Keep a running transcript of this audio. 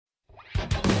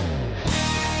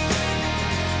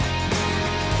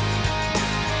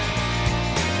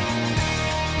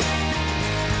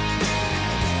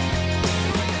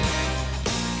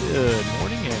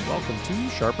to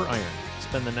Sharper Iron.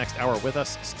 Spend the next hour with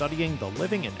us studying the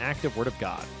living and active Word of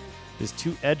God. This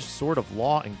two-edged sword of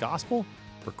law and gospel,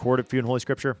 recorded for you in Holy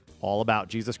Scripture, all about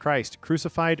Jesus Christ,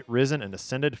 crucified, risen, and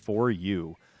ascended for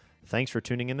you. Thanks for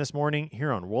tuning in this morning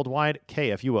here on Worldwide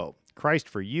KFUO. Christ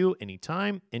for you,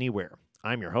 anytime, anywhere.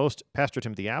 I'm your host, Pastor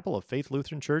Timothy Appel of Faith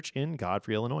Lutheran Church in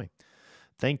Godfrey, Illinois.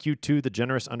 Thank you to the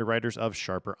generous underwriters of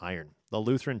Sharper Iron, the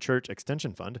Lutheran Church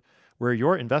Extension Fund, where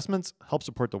your investments help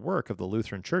support the work of the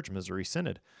Lutheran Church Missouri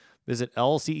Synod. Visit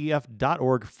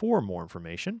lcef.org for more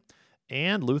information.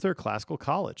 And Luther Classical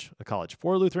College, a college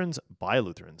for Lutherans by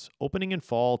Lutherans, opening in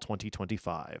fall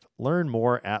 2025. Learn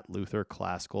more at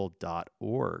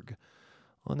lutherclassical.org.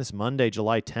 On this Monday,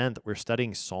 July 10th, we're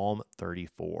studying Psalm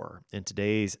 34. In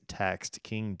today's text,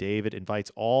 King David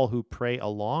invites all who pray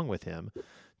along with him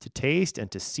to taste and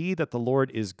to see that the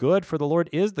Lord is good, for the Lord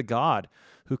is the God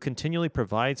who continually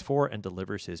provides for and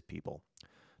delivers his people.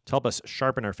 To help us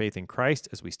sharpen our faith in Christ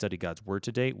as we study God's Word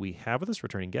today, we have with us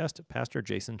returning guest, Pastor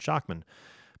Jason Schockman.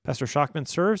 Pastor Schockman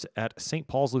serves at St.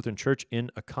 Paul's Lutheran Church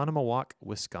in Oconomowoc,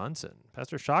 Wisconsin.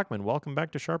 Pastor Schockman, welcome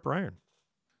back to Sharper Iron.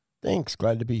 Thanks.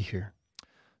 Glad to be here.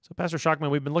 So, Pastor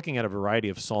Schockman, we've been looking at a variety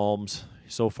of Psalms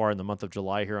so far in the month of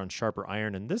July here on Sharper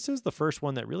Iron, and this is the first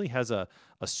one that really has a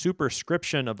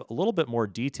superscription of a little bit more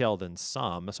detail than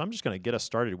some. So I'm just going to get us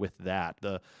started with that.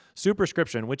 The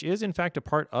superscription, which is in fact a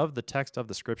part of the text of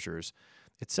the Scriptures,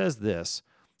 it says this,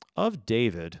 of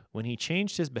David, when he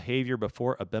changed his behavior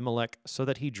before Abimelech so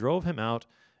that he drove him out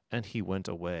and he went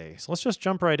away. So let's just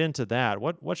jump right into that.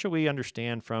 What should we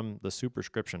understand from the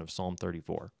superscription of Psalm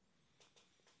 34?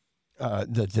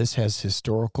 That this has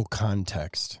historical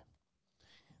context.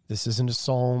 This isn't a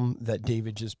psalm that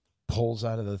David just pulls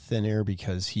out of the thin air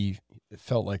because he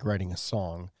felt like writing a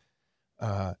song.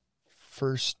 1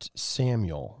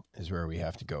 Samuel is where we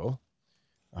have to go.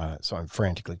 So I'm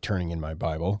frantically turning in my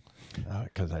Bible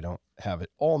because I don't have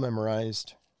it all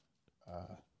memorized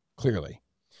clearly.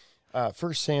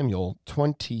 1 Samuel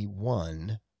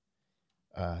 21,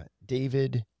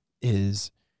 David is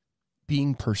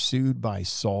being pursued by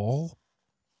Saul,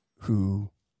 who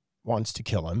wants to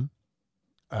kill him.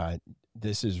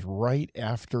 This is right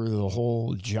after the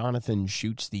whole Jonathan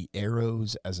shoots the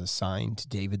arrows as a sign to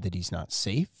David that he's not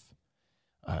safe.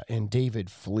 And David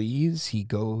flees. He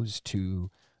goes to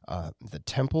the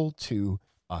temple to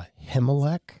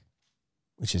Ahimelech,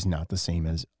 which is not the same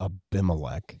as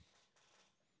Abimelech.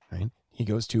 Right? He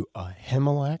goes to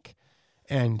Ahimelech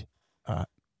and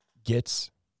gets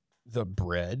the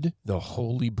bread, the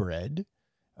holy bread,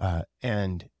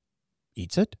 and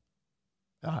eats it,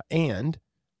 and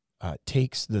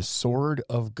takes the sword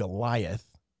of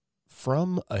Goliath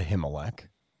from Ahimelech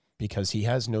because he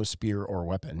has no spear or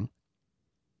weapon.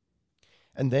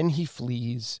 And then he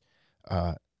flees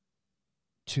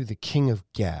to the king of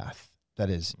Gath, that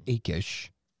is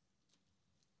Achish,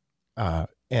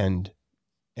 and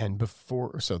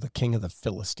before, so the king of the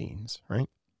Philistines, right?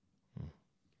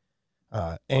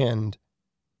 And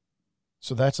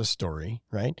so that's a story,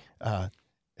 right?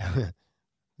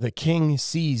 The king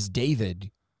sees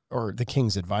David, or the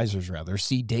king's advisors rather,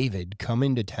 see David come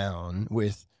into town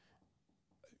with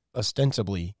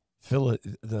ostensibly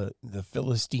the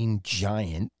Philistine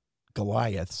giant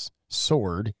Goliath's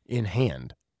sword in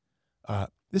hand.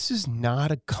 This is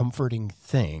not a comforting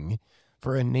thing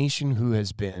for a nation who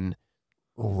has been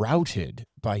routed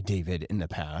by David in the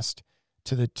past,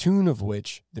 to the tune of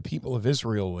which the people of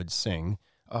Israel would sing,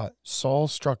 Saul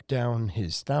struck down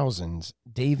his thousands,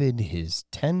 David his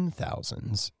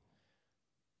 10,000s.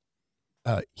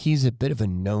 He's a bit of a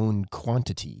known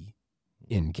quantity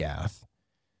in Gath.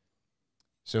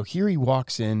 So here he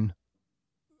walks in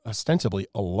ostensibly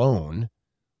alone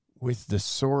with the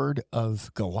sword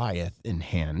of Goliath in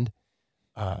hand,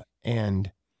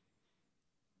 and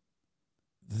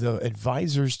the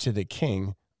advisors to the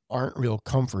king aren't real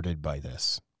comforted by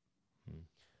this.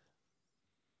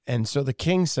 And so the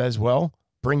king says, well,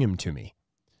 bring him to me.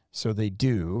 So they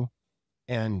do.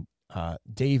 And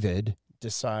David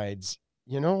decides,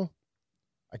 I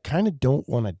kind of don't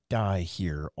want to die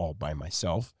here all by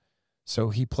myself.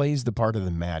 So he plays the part of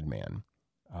the madman,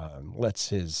 lets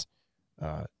his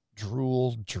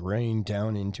drool drain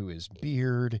down into his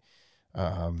beard.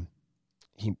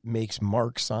 He makes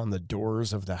marks on the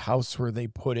doors of the house where they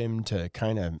put him to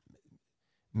kind of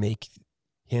make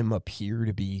him appear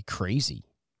to be crazy.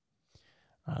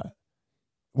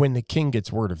 When the king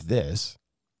gets word of this,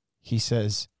 he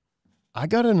says, I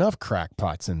got enough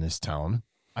crackpots in this town.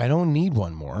 I don't need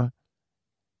one more.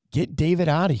 Get David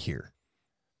out of here.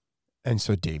 And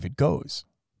so David goes.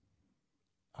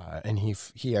 And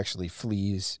he actually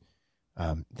flees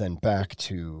then back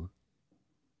to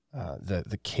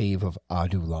the cave of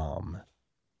Adullam,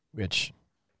 which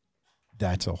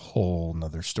that's a whole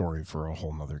nother story for a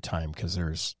whole nother time because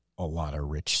there's a lot of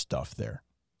rich stuff there.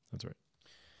 That's right.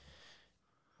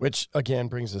 Which, again,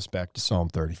 brings us back to Psalm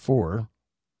 34.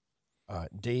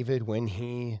 David, when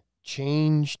he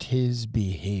changed his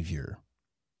behavior,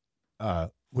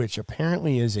 which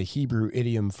apparently is a Hebrew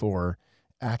idiom for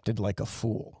acted like a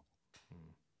fool.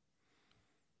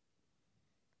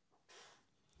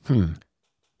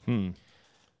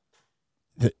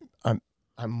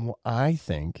 I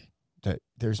think that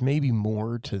there's maybe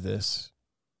more to this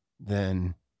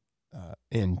than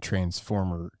in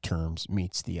Transformer terms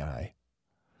meets the eye.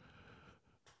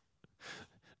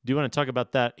 Do you want to talk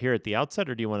about that here at the outset,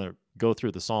 or do you want to go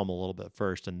through the psalm a little bit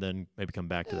first and then maybe come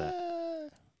back to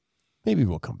that? Maybe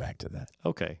we'll come back to that.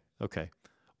 Okay.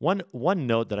 One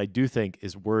note that I do think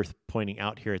is worth pointing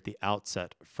out here at the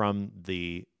outset from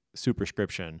the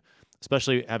superscription,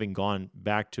 especially having gone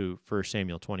back to 1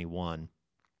 Samuel 21.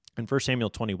 In 1 Samuel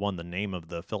 21, the name of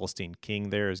the Philistine king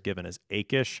there is given as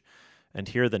Achish, and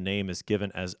here the name is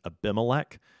given as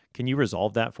Abimelech. Can you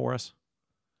resolve that for us?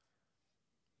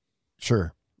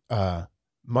 Sure.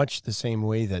 Much the same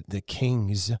way that the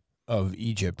kings of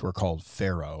Egypt were called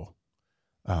Pharaoh,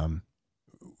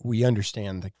 we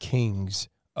understand the kings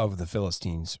of the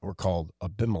Philistines were called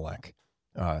Abimelech.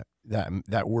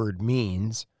 That word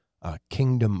means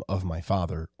kingdom of my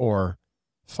father, or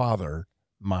father,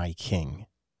 my king.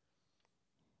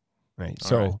 Right.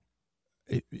 So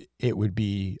it would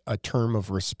be a term of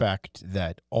respect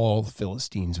that all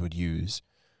Philistines would use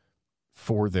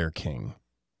for their king.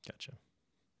 Gotcha.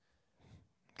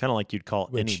 Kind of like you'd call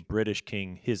any British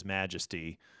king His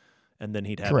Majesty, and then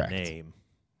he'd have a name.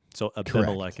 So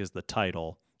Abimelech is the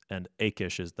title, and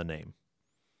Achish is the name.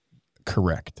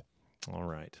 Correct. All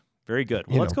right. Very good.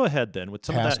 Well, let's go ahead then with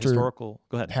some of that historical.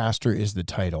 Go ahead. Pastor is the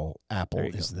title. Appel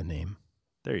is the name.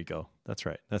 There you go. That's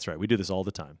right. We do this all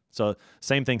the time. So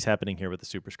same thing's happening here with the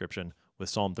superscription with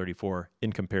Psalm 34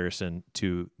 in comparison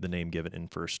to the name given in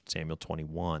 1 Samuel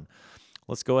 21.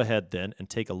 Let's go ahead then and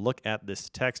take a look at this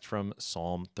text from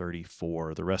Psalm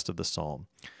 34, the rest of the psalm.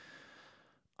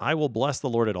 I will bless the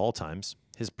Lord at all times.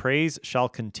 His praise shall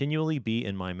continually be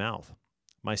in my mouth.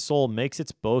 My soul makes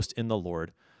its boast in the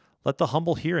Lord. Let the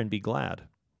humble hear and be glad.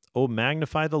 O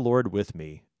magnify the Lord with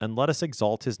me, and let us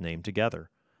exalt his name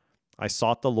together. I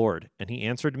sought the Lord, and he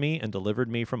answered me and delivered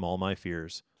me from all my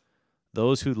fears.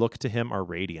 Those who look to him are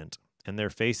radiant, and their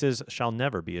faces shall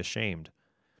never be ashamed.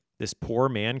 This poor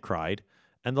man cried,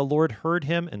 and the Lord heard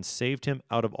him and saved him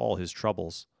out of all his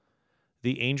troubles.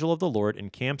 The angel of the Lord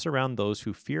encamps around those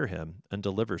who fear him and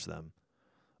delivers them.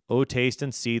 O taste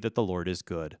and see that the Lord is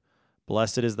good.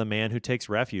 Blessed is the man who takes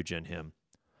refuge in him.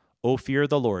 O fear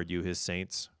the Lord, you his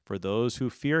saints, for those who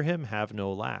fear him have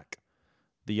no lack.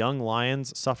 The young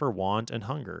lions suffer want and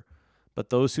hunger, but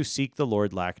those who seek the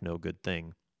Lord lack no good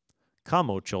thing.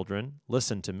 Come, O children,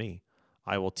 listen to me.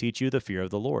 I will teach you the fear of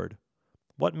the Lord.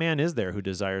 What man is there who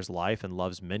desires life and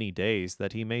loves many days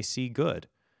that he may see good?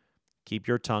 Keep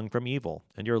your tongue from evil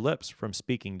and your lips from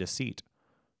speaking deceit.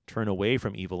 Turn away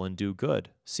from evil and do good.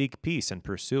 Seek peace and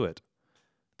pursue it.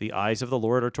 The eyes of the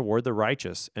Lord are toward the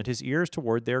righteous, and his ears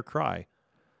toward their cry.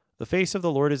 The face of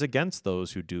the Lord is against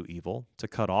those who do evil, to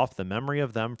cut off the memory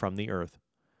of them from the earth.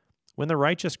 When the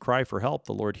righteous cry for help,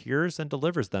 the Lord hears and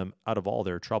delivers them out of all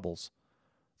their troubles.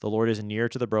 The Lord is near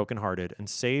to the brokenhearted and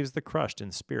saves the crushed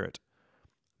in spirit.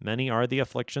 Many are the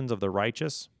afflictions of the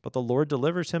righteous, but the Lord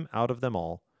delivers him out of them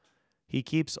all. He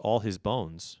keeps all his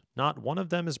bones. Not one of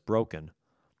them is broken.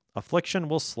 Affliction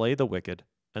will slay the wicked,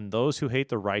 and those who hate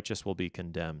the righteous will be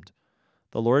condemned.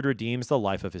 The Lord redeems the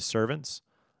life of his servants.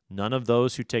 None of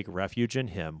those who take refuge in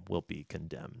him will be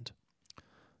condemned.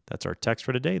 That's our text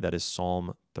for today. That is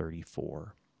Psalm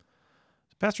 34.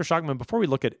 Pastor Schockman, before we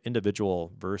look at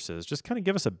individual verses, just kind of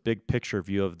give us a big picture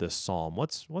view of this psalm.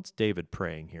 What's David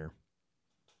praying here?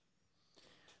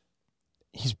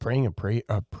 He's praying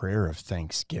a prayer of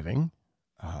thanksgiving,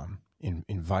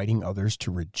 inviting others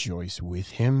to rejoice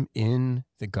with him in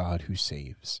the God who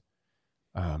saves.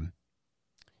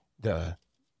 The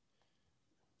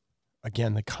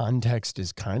context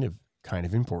is kind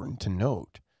of important to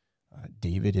note.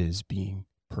 David is being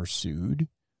pursued.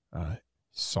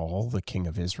 Saul, the king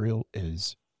of Israel,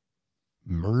 is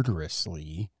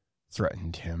murderously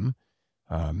threatened him,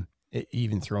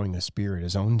 even throwing a spear at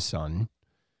his own son.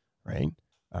 Right?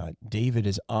 David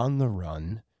is on the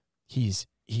run. He's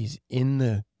in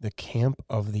the camp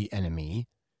of the enemy,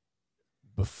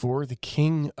 before the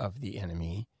king of the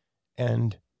enemy,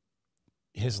 and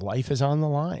his life is on the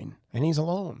line, and he's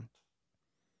alone.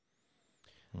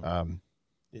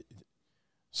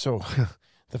 So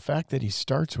the fact that he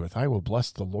starts with, I will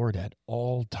bless the Lord at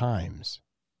all times,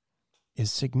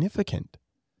 is significant,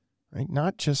 right?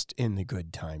 Not just in the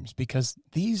good times, because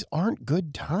these aren't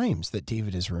good times that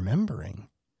David is remembering.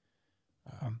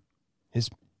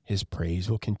 His praise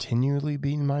will continually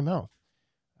be in my mouth.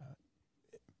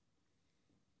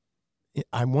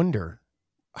 I wonder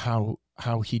how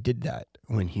he did that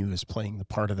when he was playing the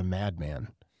part of the madman.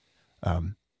 How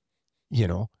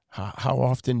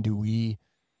often do we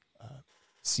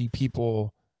see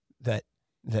people that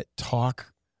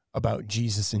talk about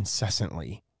Jesus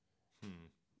incessantly,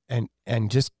 and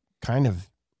just kind of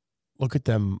look at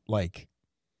them like,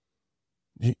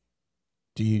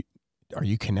 are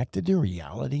you connected to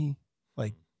reality?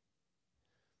 Like,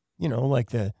 like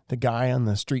the guy on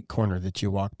the street corner that you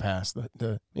walk past,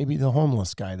 maybe the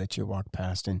homeless guy that you walk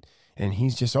past, and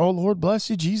he's just, oh, Lord bless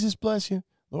you, Jesus bless you,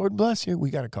 Lord bless you. We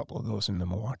got a couple of those in the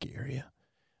Milwaukee area.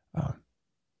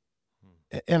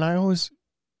 And I always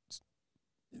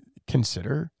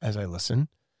consider, as I listen,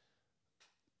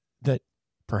 that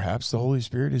perhaps the Holy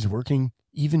Spirit is working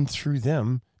even through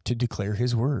them to declare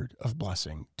his word of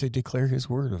blessing, to declare his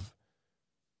word of,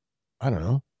 I don't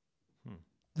know,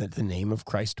 that the name of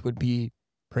Christ would be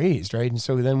praised, right? And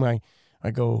so then when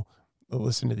I go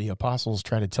listen to the apostles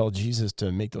try to tell Jesus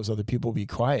to make those other people be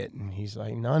quiet, and he's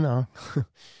like, no.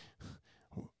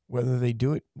 Whether they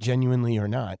do it genuinely or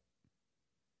not,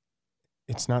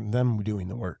 it's not them doing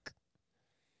the work,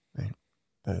 right?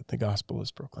 The gospel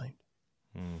is proclaimed.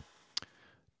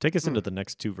 Take us into the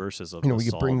next two verses of we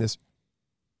could bring this.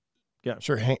 Yeah,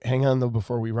 sure. Hang on though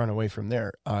before we run away from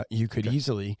there. You could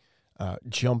easily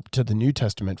jump to the New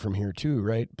Testament from here too,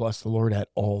 right? Bless the Lord at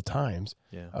all times.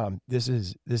 Yeah. This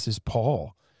is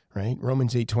Paul, right?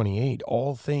 Romans 8:28.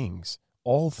 All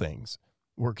things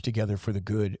work together for the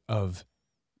good of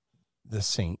the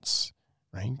saints,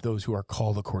 right? Those who are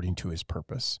called according to his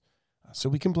purpose. So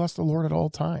we can bless the Lord at all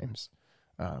times.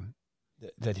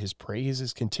 That his praise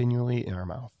is continually in our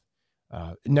mouth.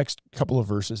 Next couple of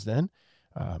verses then.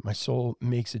 My soul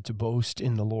makes it to boast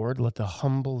in the Lord. Let the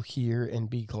humble hear and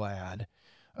be glad.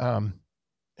 You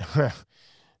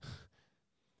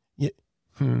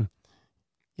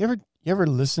ever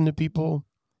listen to people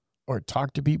or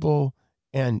talk to people,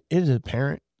 and it is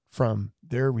apparent from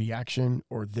their reaction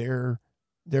or their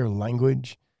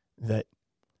language that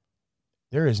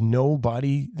there is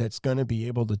nobody that's going to be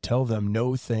able to tell them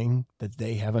no thing that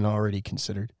they haven't already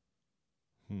considered.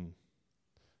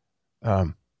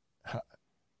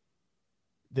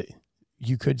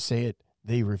 You could say it,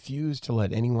 they refuse to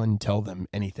let anyone tell them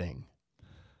anything.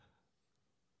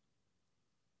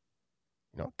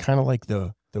 Kind of like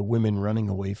the women running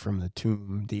away from the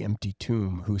tomb, the empty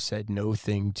tomb, who said no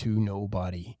thing to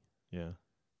nobody. Yeah.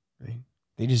 Right?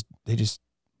 They just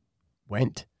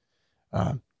went.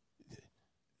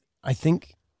 I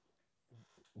think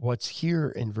what's here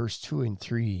in verse 2 and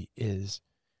 3 is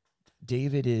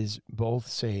David is both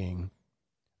saying,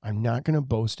 I'm not going to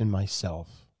boast in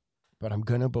myself, but I'm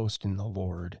going to boast in the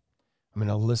Lord. I'm going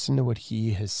to listen to what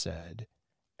he has said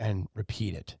and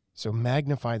repeat it. So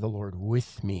magnify the Lord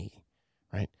with me,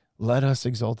 right? Let us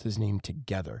exalt his name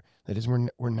together. That is,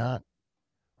 we're not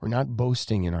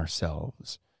boasting in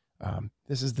ourselves.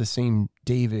 This is the same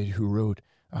David who wrote,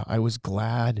 I was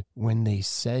glad when they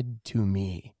said to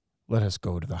me, let us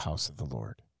go to the house of the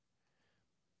Lord.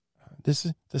 This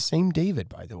is the same David,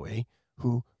 by the way,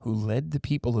 who led the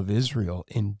people of Israel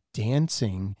in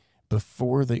dancing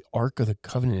before the Ark of the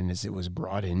Covenant as it was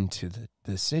brought into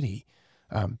the city.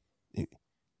 And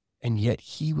yet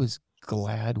he was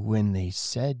glad when they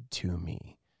said to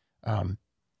me.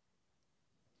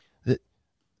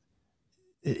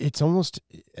 It's almost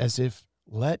as if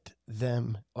let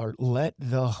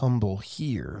the humble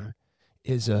hear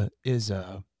is as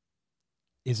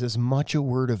much a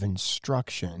word of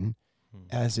instruction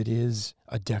as it is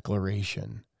a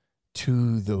declaration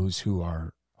to those who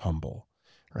are humble,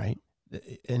 right?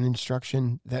 An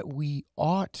instruction that we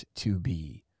ought to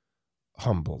be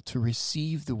humble, to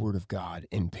receive the word of God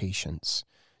in patience,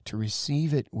 to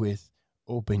receive it with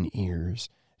open ears,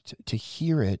 to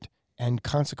hear it and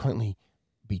consequently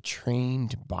be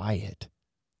trained by it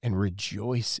and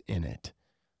rejoice in it,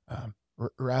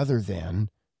 rather than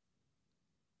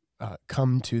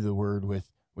come to the word with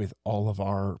all of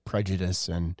our prejudice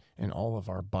and all of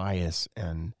our bias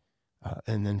and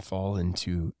then fall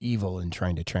into evil and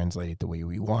trying to translate it the way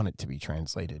we want it to be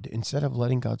translated, instead of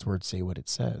letting God's word say what it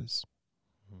says.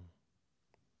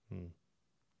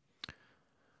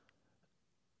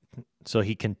 So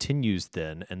he continues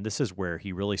then, and this is where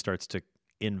he really starts to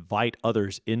invite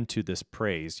others into this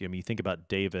praise. I mean, you think about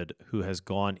David, who has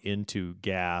gone into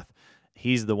Gath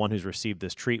he's the one who's received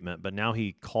this treatment, but now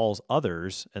he calls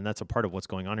others, and that's a part of what's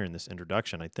going on here in this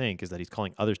introduction, I think, is that he's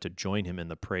calling others to join him in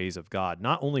the praise of God,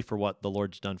 not only for what the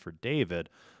Lord's done for David,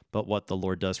 but what the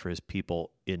Lord does for his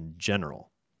people in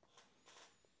general.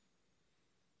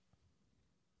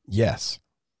 Yes.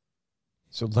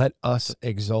 So let us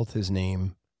exalt his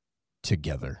name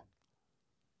together.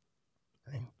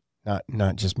 Right?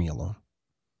 Not just me alone.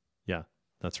 Yeah,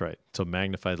 that's right. So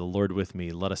magnify the Lord with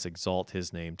me. Let us exalt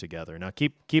his name together. Now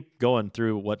keep going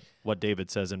through what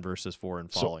David says in verses 4 and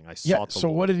following. So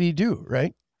what did he do,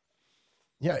 right?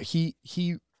 Yeah, he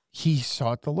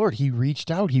sought the Lord. He reached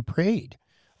out. He prayed.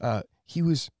 He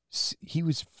was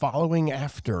following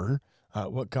after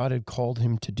what God had called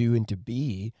him to do and to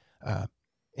be,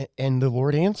 and the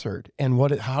Lord answered. And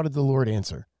how did the Lord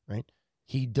answer? Right?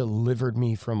 He delivered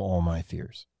me from all my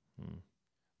fears.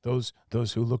 Those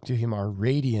who look to him are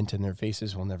radiant, and their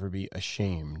faces will never be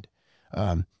ashamed.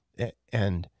 Right.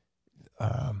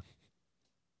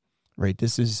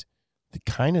 This is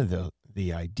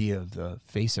the idea of the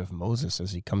face of Moses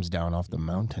as he comes down off the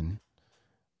mountain,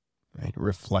 right,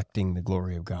 reflecting the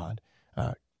glory of God.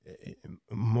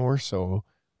 More so,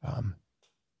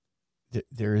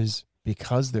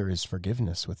 because there is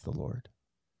forgiveness with the Lord,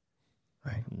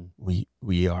 right?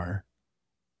 We are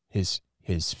his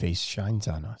face shines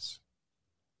on us.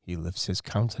 He lifts his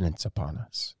countenance upon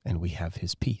us, and we have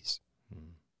his peace.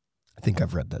 I think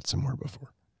I've read that somewhere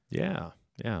before. Yeah.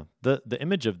 Yeah. The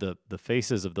image of the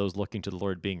faces of those looking to the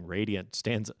Lord being radiant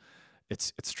stands.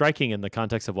 It's striking in the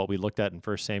context of what we looked at in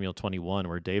 1 Samuel 21,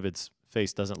 where David's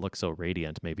face doesn't look so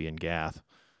radiant, maybe in Gath.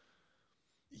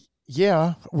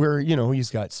 Yeah, where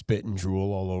he's got spit and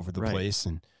drool all over the Right. place,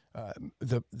 and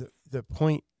the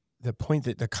point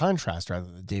that the contrast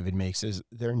rather that David makes is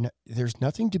there's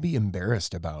nothing to be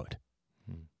embarrassed about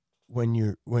when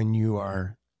you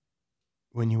are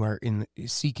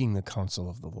seeking the counsel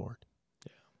of the Lord.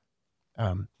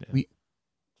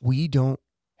 We don't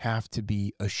have to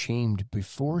be ashamed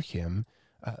before him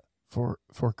for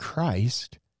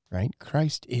Christ, right?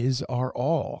 Christ is our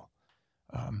all.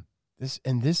 This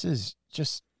is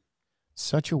just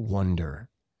such a wonder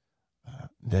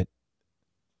that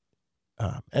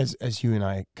as you and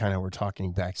I kind of were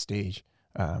talking backstage,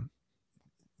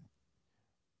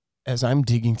 as I'm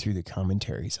digging through the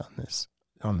commentaries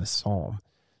on this psalm,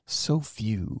 so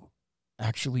few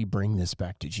actually bring this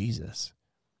back to Jesus.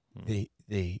 They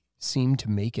seem to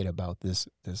make it about this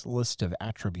list of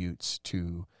attributes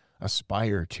to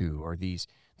aspire to, or these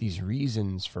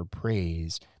reasons for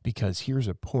praise, because here's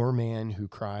a poor man who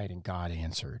cried and God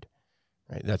answered.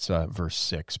 Right? That's verse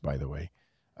 6, by the way.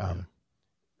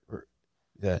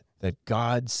 That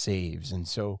God saves, and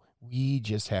so we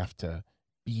just have to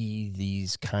be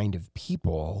these kind of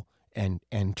people and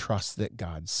trust that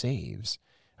God saves.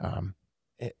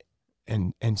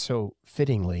 And so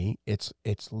fittingly, it's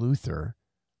Luther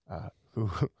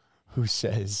who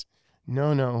says,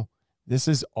 no, this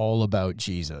is all about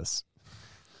Jesus.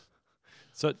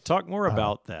 So talk more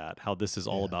about that, how this is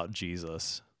all about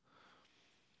Jesus.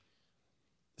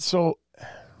 So,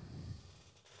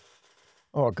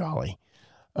 oh golly.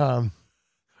 At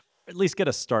least get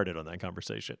us started on that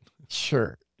conversation.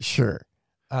 Sure.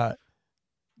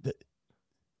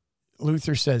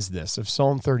 Luther says this. Of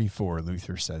Psalm 34,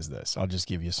 Luther says this. I'll just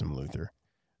give you some Luther.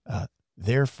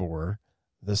 Therefore,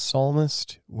 the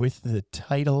psalmist with the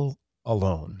title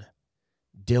alone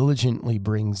diligently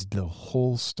brings the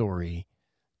whole story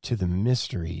to the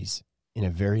mysteries in a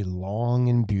very long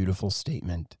and beautiful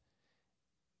statement.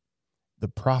 The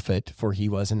prophet, for he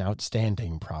was an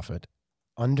outstanding prophet,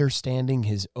 understanding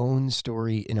his own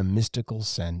story in a mystical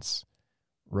sense,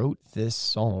 wrote this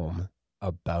psalm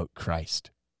about Christ,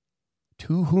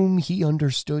 to whom he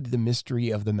understood the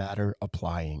mystery of the matter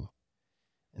applying.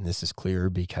 And this is clear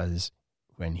because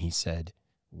when he said,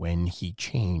 when he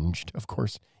changed, of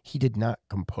course, he did not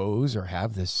compose or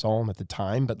have this psalm at the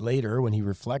time, but later when he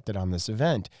reflected on this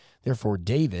event. Therefore,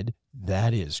 David,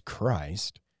 that is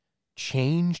Christ,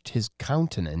 changed his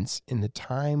countenance in the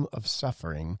time of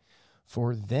suffering,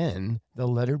 for then the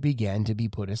letter began to be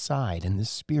put aside and the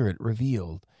Spirit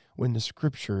revealed when the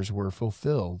scriptures were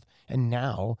fulfilled. And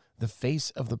now the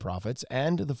face of the prophets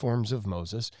and the forms of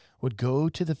Moses would go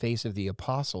to the face of the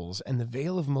apostles, and the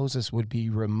veil of Moses would be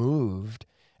removed,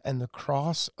 and the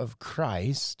cross of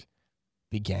Christ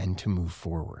began to move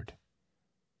forward.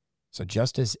 So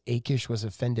just as Achish was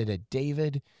offended at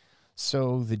David,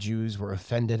 so the Jews were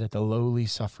offended at the lowly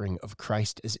suffering of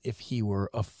Christ as if he were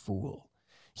a fool.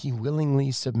 He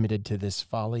willingly submitted to this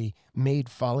folly, made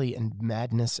folly and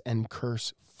madness and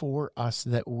curse for us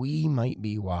that we might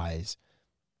be wise.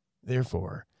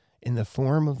 Therefore, In the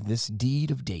form of this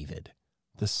deed of David,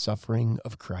 the suffering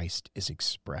of Christ is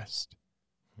expressed,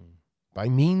 by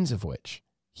means of which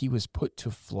he was put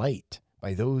to flight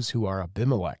by those who are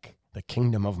Abimelech, the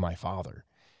kingdom of my father.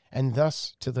 And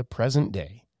thus, to the present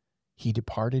day, he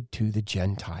departed to the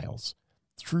Gentiles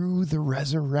through the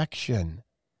resurrection.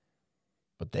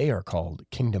 But they are called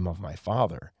kingdom of my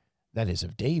father, that is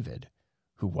of David,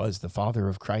 who was the father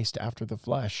of Christ after the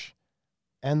flesh.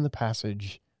 And the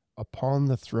passage, upon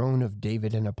the throne of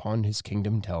David and upon his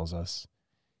kingdom, tells us,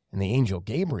 and the angel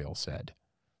Gabriel said,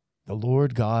 the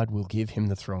Lord God will give him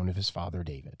the throne of his father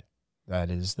David.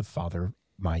 That is the father,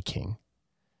 my king.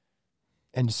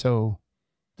 And so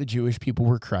the Jewish people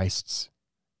were Christ's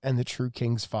and the true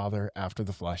king's father after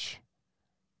the flesh.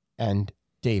 And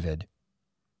David,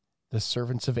 the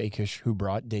servants of Achish who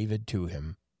brought David to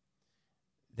him,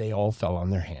 they all fell on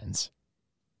their hands.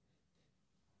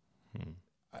 I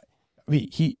mean,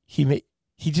 he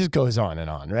just goes on and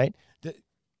on, right?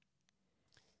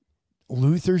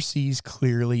 Luther sees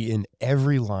clearly in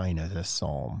every line of this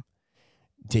psalm,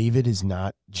 David is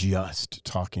not just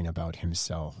talking about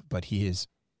himself, but he is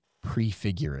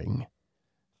prefiguring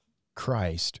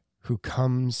Christ, who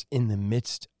comes in the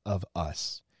midst of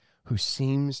us, who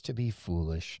seems to be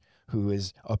foolish, who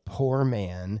is a poor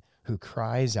man, who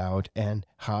cries out, and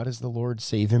how does the Lord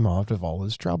save him out of all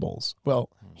his troubles? Well,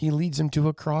 he leads him to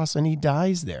a cross and he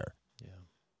dies there. Yeah.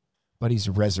 But he's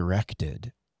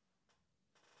resurrected,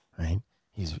 right?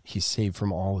 He's saved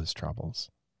from all his troubles.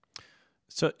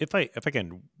 So if I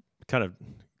can kind of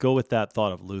go with that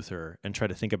thought of Luther and try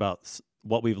to think about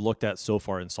what we've looked at so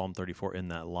far in Psalm 34 in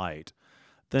that light,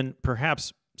 then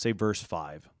perhaps say verse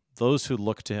 5, those who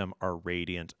look to him are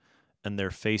radiant, and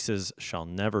their faces shall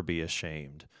never be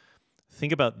ashamed.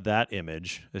 Think about that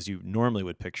image as you normally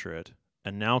would picture it,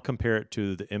 and now compare it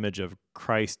to the image of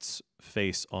Christ's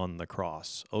face on the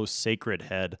cross. O sacred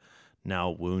head, now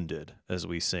wounded, as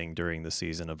we sing during the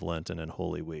season of Lenten and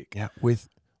Holy Week. Yeah,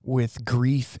 with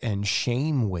grief and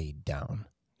shame weighed down.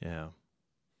 Yeah.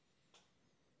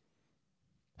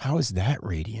 How is that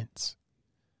radiance?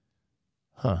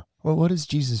 Well, what does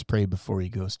Jesus pray before he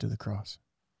goes to the cross?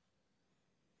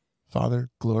 Father,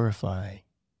 glorify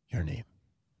your name.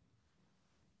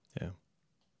 Yeah.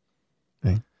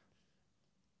 Right?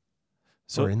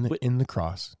 So in the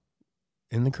cross,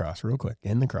 real quick,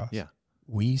 in the cross, yeah,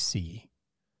 we see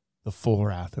the full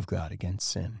wrath of God against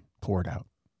sin poured out.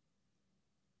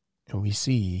 And we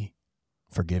see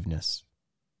forgiveness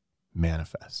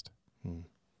manifest.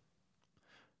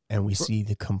 And we see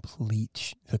the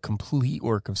complete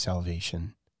work of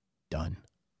salvation done.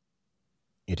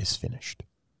 It is finished.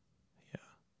 Yeah.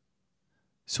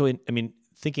 So,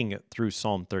 thinking it through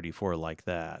Psalm 34 like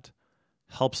that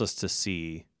helps us to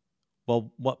see,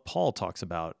 well, what Paul talks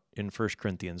about in 1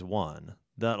 Corinthians 1,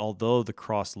 that although the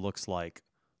cross looks like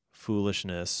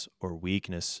foolishness or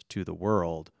weakness to the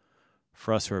world,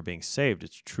 for us who are being saved,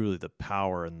 it's truly the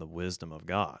power and the wisdom of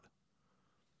God.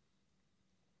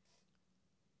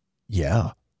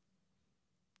 Yeah.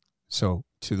 So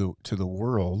to the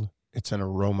world, it's an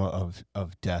aroma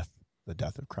of death, the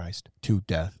death of Christ, to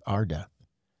death, our death.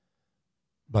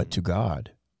 But to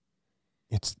God,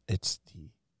 it's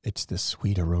the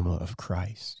sweet aroma of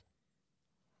Christ.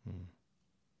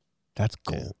 That's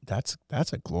gold. Yeah.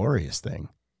 That's a glorious thing.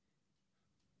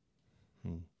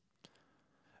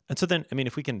 And so then,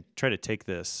 if we can try to take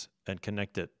this and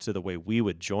connect it to the way we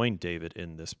would join David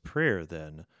in this prayer,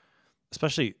 then,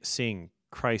 especially seeing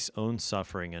Christ's own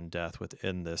suffering and death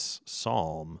within this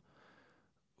psalm,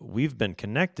 we've been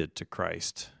connected to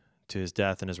Christ, to his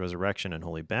death and his resurrection and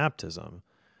holy baptism.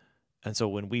 And so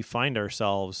when we find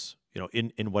ourselves,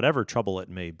 in whatever trouble it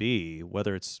may be,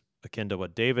 whether it's akin to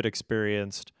what David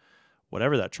experienced,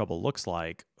 whatever that trouble looks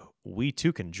like, we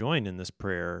too can join in this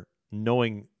prayer,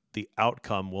 knowing the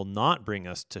outcome will not bring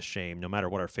us to shame, no matter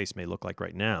what our face may look like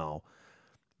right now,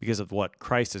 because of what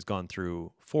Christ has gone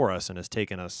through for us and has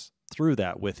taken us through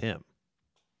that with him.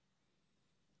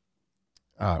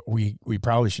 We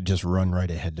probably should just run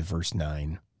right ahead to verse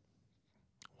 9.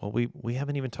 Well, we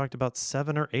haven't even talked about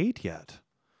 7 or 8 yet.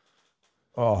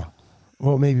 Oh,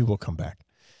 well, maybe we'll come back.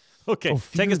 Okay,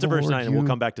 take us to verse 9 and we'll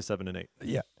come back to 7 and 8.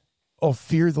 Yeah. Oh,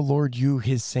 fear the Lord, you,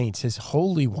 his saints, his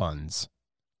holy ones.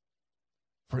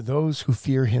 For those who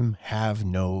fear him have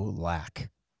no lack,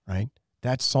 right?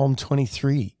 That's Psalm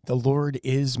 23. The Lord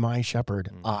is my shepherd.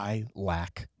 I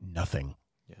lack nothing.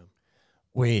 Yeah.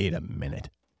 Wait a minute.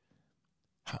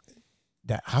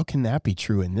 How can that be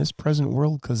true in this present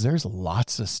world? Because there's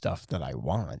lots of stuff that I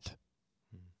want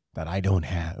that I don't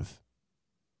have.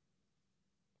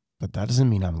 But that doesn't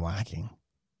mean I'm lacking.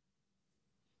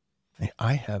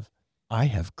 I I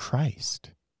have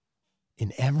Christ.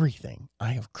 In everything, I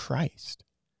have Christ.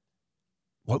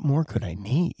 What more could I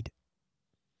need?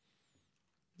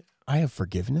 I have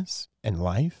forgiveness and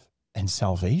life and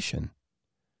salvation.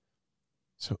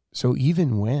 So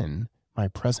even when my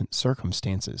present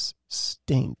circumstances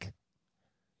stink,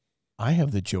 I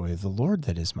have the joy of the Lord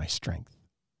that is my strength.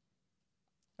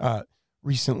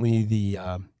 Recently, the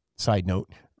side note,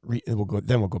 we'll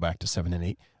go back to 7 and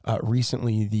 8.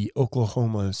 Recently, the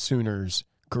Oklahoma Sooners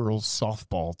girls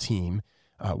softball team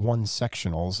won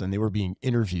sectionals, and they were being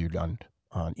interviewed on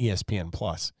ESPN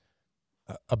Plus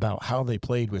about how they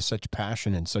played with such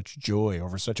passion and such joy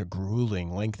over such a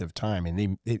grueling length of time.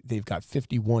 And they've got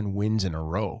 51 wins in a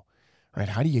row, right?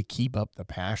 How do you keep up the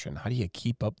passion? How do you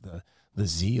keep up the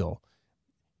zeal?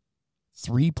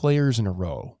 3 players in a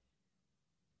row,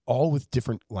 all with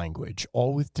different language,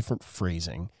 all with different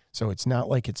phrasing. So it's not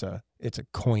like it's a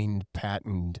coined,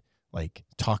 patented, like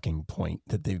talking point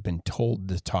that they've been told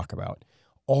to talk about.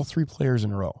 All 3 players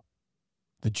in a row.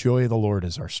 The joy of the Lord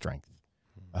is our strength.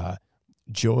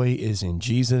 Joy is in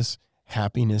Jesus.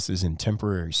 Happiness is in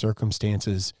temporary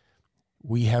circumstances.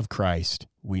 We have Christ.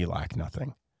 We lack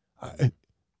nothing.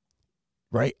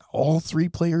 Right? All 3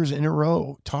 players in a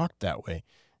row talked that way.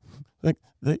 Like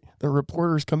the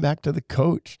reporters come back to the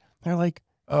coach. They're like,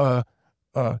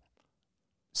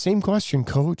 same question,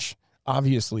 coach.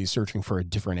 Obviously searching for a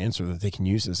different answer that they can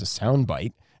use as a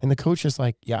soundbite. And the coach is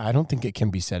like, yeah, I don't think it can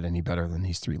be said any better than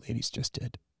these 3 ladies just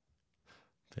did.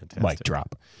 Fantastic. Mic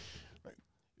drop.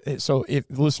 So if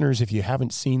you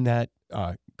haven't seen that,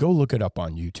 go look it up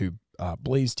on YouTube.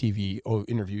 Blaze TV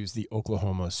interviews the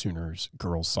Oklahoma Sooners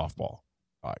girls softball.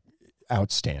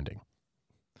 Outstanding.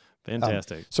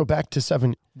 Fantastic. So back to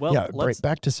 7. Well,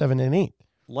 back to 7 and 8.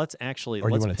 Let's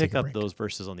pick up those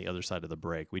verses on the other side of the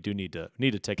break. We do need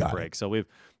to take a break. So we've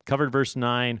covered verse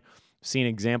 9, seen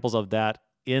examples of that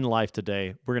in life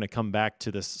today. We're going to come back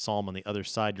to this psalm on the other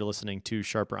side. You're listening to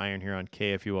Sharper Iron here on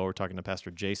KFUO. We're talking to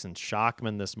Pastor Jason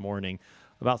Schockman this morning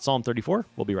about Psalm 34.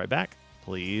 We'll be right back.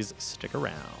 Please stick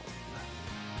around.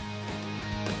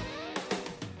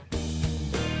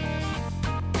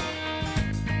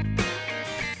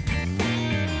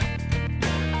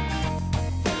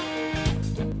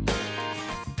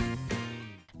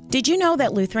 Did you know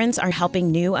that Lutherans are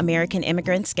helping new American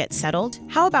immigrants get settled?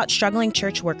 How about struggling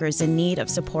church workers in need of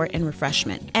support and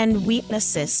refreshment? And we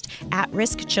assist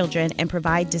at-risk children and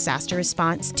provide disaster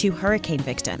response to hurricane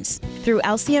victims. Through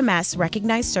LCMS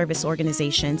recognized service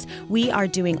organizations, we are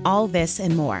doing all this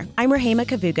and more. I'm Rahema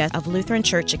Kavuga of Lutheran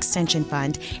Church Extension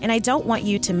Fund, and I don't want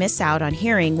you to miss out on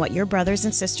hearing what your brothers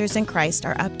and sisters in Christ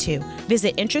are up to.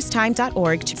 Visit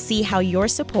interesttime.org to see how your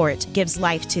support gives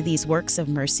life to these works of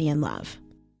mercy and love.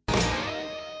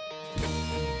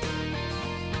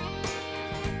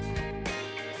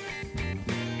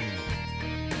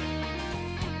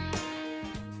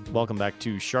 Welcome back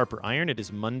to Sharper Iron. It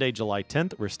is Monday, July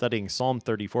 10th. We're studying Psalm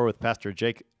 34 with Pastor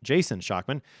Jason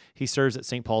Schockman. He serves at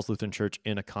St. Paul's Lutheran Church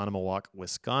in Oconomowoc,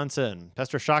 Wisconsin.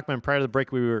 Pastor Schockman, prior to the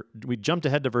break, we jumped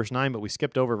ahead to verse 9, but we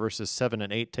skipped over verses 7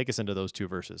 and 8. Take us into those 2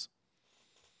 verses.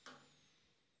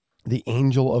 The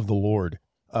angel of the Lord.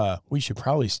 We should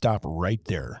probably stop right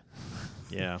there.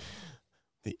 Yeah.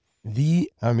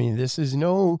 This is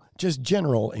no just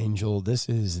general angel. This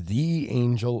is the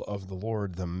angel of the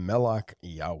Lord, the Melech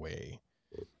Yahweh,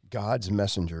 God's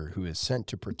messenger who is sent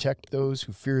to protect those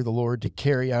who fear the Lord, to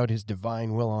carry out his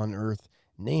divine will on earth,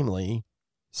 namely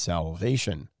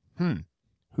salvation.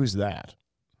 Who's that?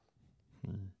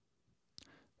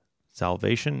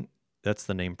 Salvation, that's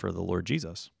the name for the Lord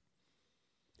Jesus.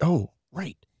 Oh,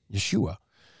 right. Yeshua.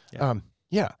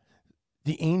 Yeah.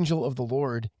 The angel of the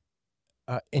Lord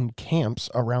encamps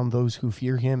around those who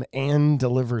fear him and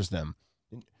delivers them.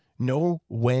 Know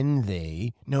when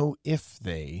they, know if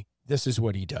they, this is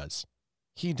what he does.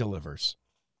 He delivers.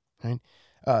 Right?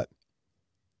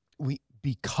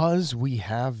 Because we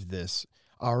have this,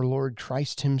 our Lord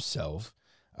Christ himself,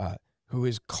 who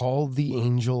is called the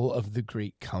angel of the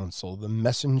great council, the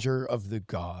messenger of the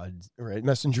God, right?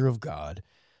 Messenger of God.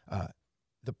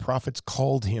 The prophets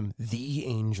called him the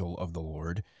angel of the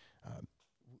Lord.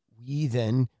 We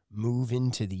then move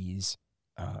into these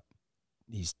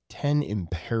 10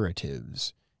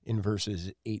 imperatives in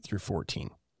verses 8 through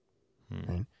 14.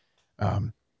 Right?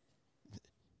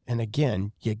 And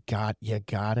again, you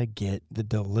gotta get the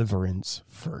deliverance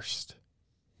first.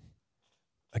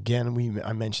 Again,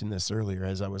 I mentioned this earlier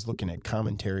as I was looking at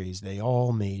commentaries. They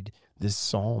all made this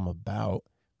psalm about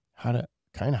how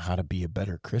to be a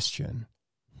better Christian,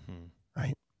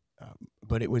 right?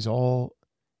 But it was all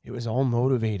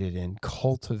motivated in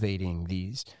cultivating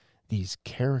these these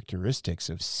characteristics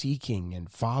of seeking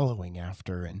and following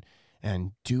after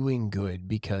and doing good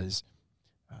because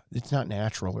it's not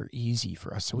natural or easy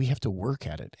for us. So we have to work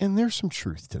at it. And there's some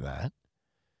truth to that.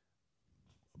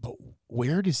 But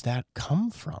where does that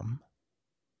come from?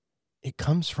 It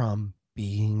comes from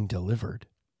being delivered,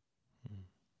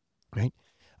 right?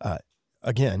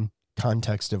 Again,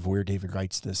 context of where David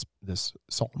writes this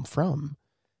psalm from.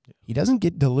 He doesn't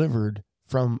get delivered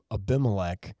from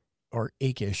Abimelech or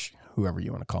Achish, whoever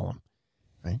you want to call him,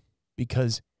 right?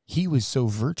 Because he was so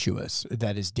virtuous,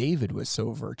 that is, David was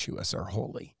so virtuous or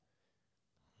holy.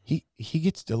 He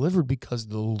gets delivered because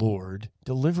the Lord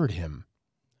delivered him.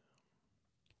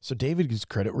 So David gives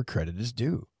credit where credit is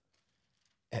due.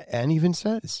 And even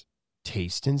says,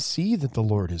 taste and see that the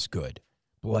Lord is good.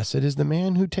 Blessed is the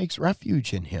man who takes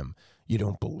refuge in him. You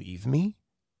don't believe me?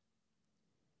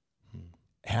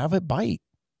 Have a bite.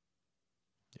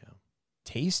 Yeah.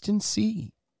 Taste and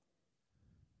see.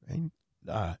 Right?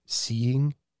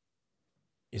 Seeing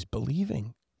is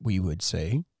believing, we would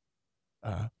say.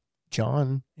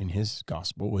 John, in his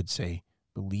gospel, would say,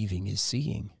 believing is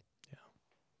seeing.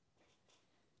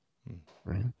 Yeah.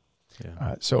 Right?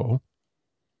 Yeah. So,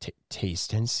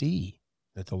 taste and see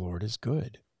that the Lord is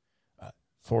good.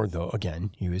 For though,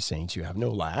 again, he was saying, you have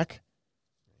no lack.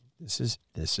 This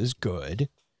is good.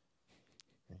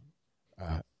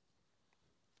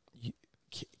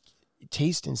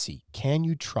 Taste and see. Can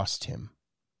you trust him?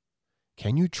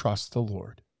 Can you trust the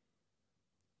Lord?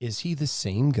 Is he the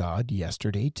same God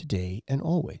yesterday, today, and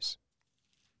always?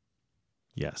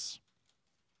 Yes.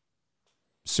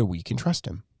 So we can trust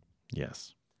him.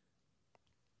 Yes.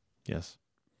 Yes.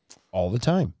 All the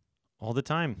time. All the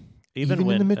time. Even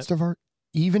when, in the midst of our,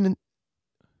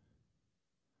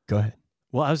 go ahead.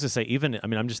 Well, I was to say,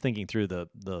 I'm just thinking through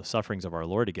the sufferings of our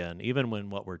Lord again, even when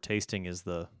what we're tasting is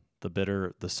the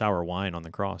bitter, the sour wine on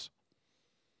the cross.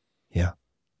 Yeah.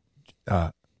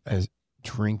 As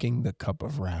drinking the cup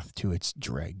of wrath to its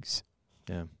dregs.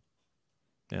 Yeah.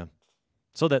 Yeah.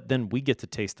 So that then we get to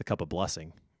taste the cup of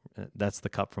blessing. That's the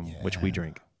cup from which we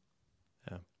drink.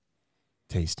 Yeah.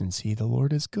 Taste and see the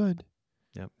Lord is good.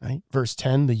 Yep. Right. Verse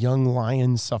 10, the young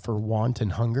lions suffer want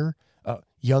and hunger.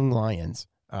 Young lions.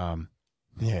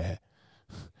 Yeah.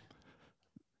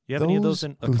 You have any of those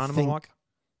in Oconomowoc?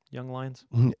 Young lions?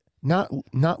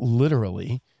 Not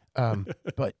literally,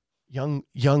 but young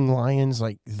lions,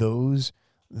 like those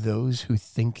who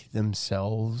think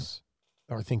themselves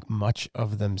or think much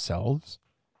of themselves,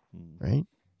 right?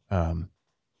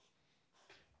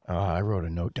 I wrote a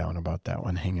note down about that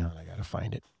one. Hang on, I gotta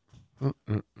find it.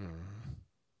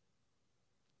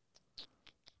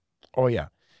 Oh yeah,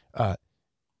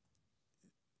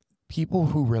 people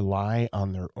who rely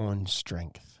on their own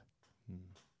strength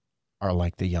are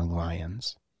like the young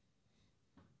lions,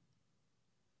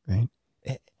 right?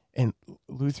 And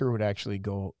Luther would actually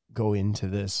go into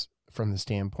this from the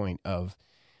standpoint of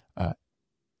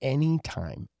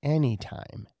anytime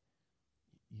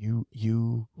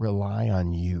you rely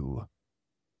on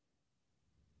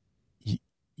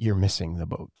you're missing the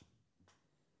boat,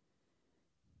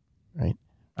 right?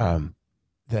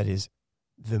 That is,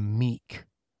 the meek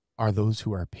are those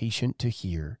who are patient to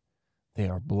hear. They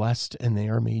are blessed and they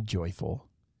are made joyful.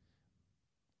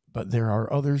 But there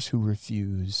are others who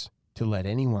refuse to let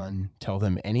anyone tell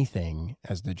them anything,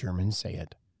 as the Germans say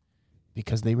it,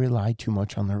 because they rely too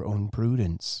much on their own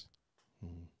prudence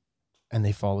and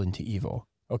they fall into evil.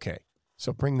 Okay,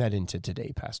 so bring that into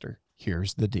today, Pastor.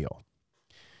 Here's the deal.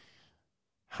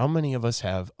 How many of us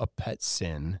have a pet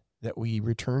sin that we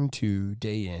return to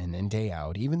day in and day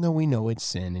out, even though we know it's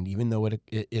sin and even though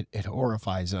it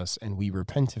horrifies us, and we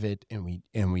repent of it and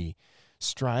we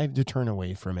strive to turn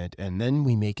away from it, and then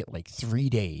we make it like 3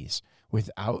 days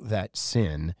without that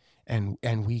sin, and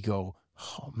we go,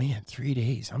 oh man, 3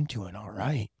 days, I'm doing all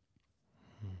right.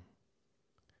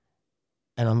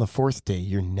 And on the 4th day,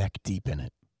 you're neck deep in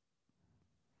it.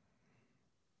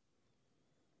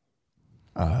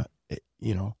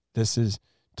 This is,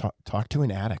 talk to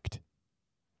an addict.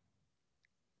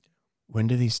 When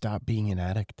do they stop being an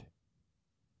addict?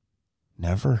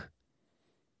 Never.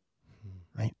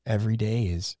 Right? Every day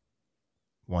is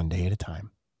one day at a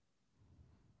time.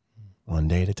 One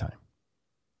day at a time.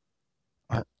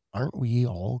 Aren't we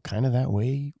all kind of that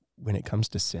way when it comes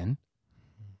to sin?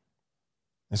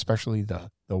 Especially the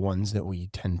ones that we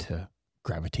tend to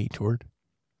gravitate toward.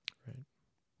 Right.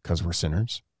 Because we're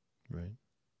sinners. Right.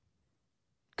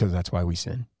 Because that's why we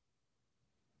sin.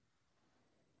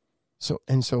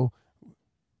 So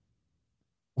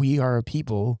we are a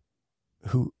people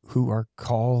who are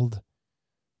called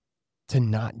to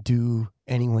not do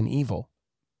anyone evil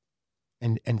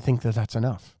and think that that's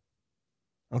enough.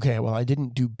 Okay, well, I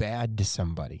didn't do bad to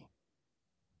somebody.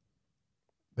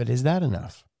 But is that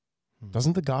enough?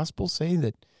 Doesn't the gospel say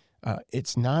that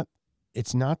it's not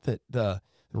that the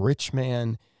rich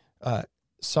man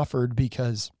suffered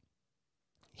because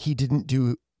he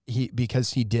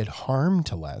did harm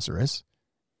to Lazarus?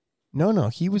 No,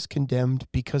 he was condemned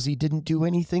because he didn't do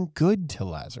anything good to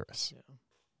Lazarus. Yeah.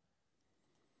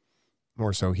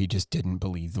 More so, he just didn't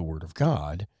believe the word of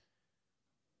God,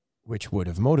 which would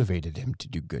have motivated him to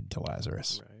do good to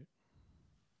Lazarus. Right.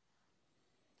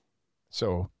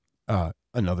 So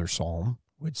another psalm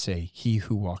would say, he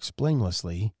who walks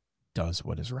blamelessly does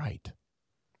what is right.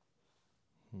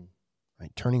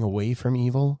 Right? Turning away from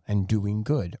evil and doing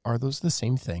good. Are those the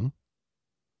same thing?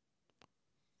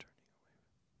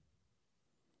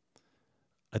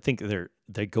 I think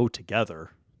they go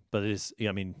together, but it is,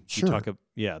 I mean, Sure.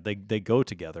 they go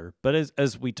together. But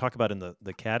as we talk about in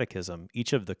the catechism,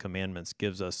 each of the commandments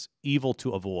gives us evil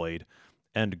to avoid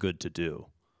and good to do.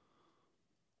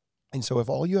 And so if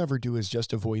all you ever do is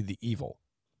just avoid the evil,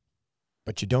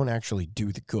 but you don't actually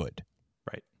do the good,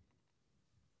 Right.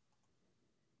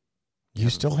 you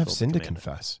haven't still have fulfilled the sin to commandment.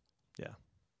 confess. Yeah.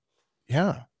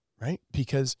 Yeah, right?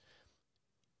 Because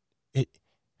it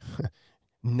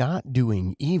not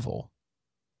doing evil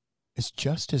is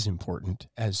just as important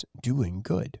as doing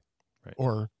good. Right.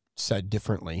 Or said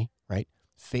differently, right?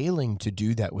 Failing to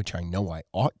do that which I know I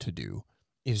ought to do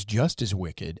is just as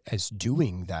wicked as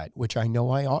doing that which I know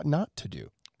I ought not to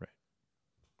do.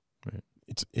 Right.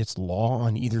 It's law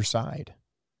on either side.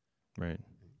 Right.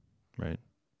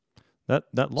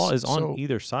 That law is on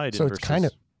either side so in it's verses kind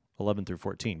of 11 through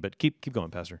 14. But keep going,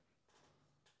 Pastor.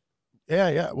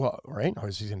 Yeah. Well, right. I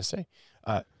was just going to say,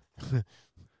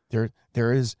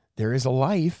 there is a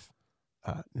life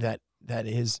that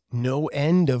is no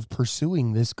end of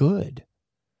pursuing this good.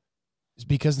 It's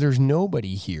because there's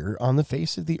nobody here on the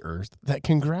face of the earth that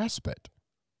can grasp it.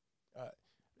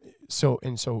 So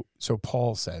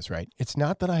Paul says, right? It's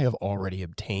not that I have already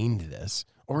obtained this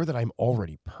or that I'm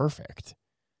already perfect,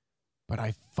 but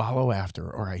I follow after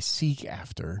or I seek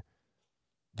after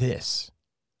this,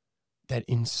 that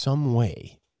in some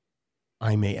way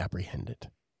I may apprehend it.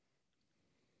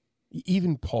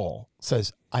 Even Paul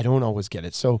says, I don't always get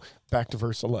it. So back to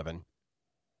verse 11.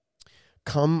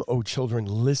 Come, O children,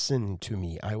 listen to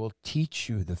me. I will teach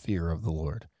you the fear of the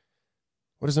Lord.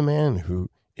 What is a man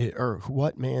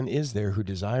what man is there who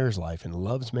desires life and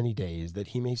loves many days that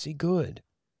he may see good?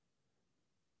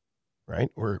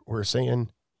 Right? We're saying,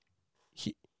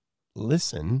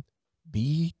 listen,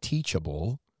 be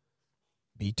teachable,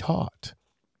 be taught.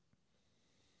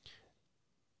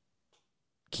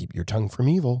 Keep your tongue from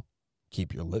evil.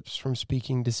 Keep your lips from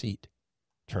speaking deceit.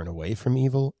 Turn away from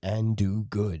evil and do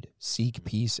good. Seek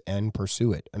peace and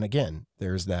pursue it. And again,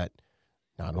 there's that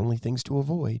not only things to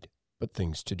avoid, but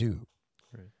things to do.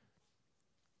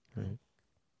 Right.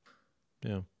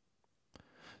 Yeah.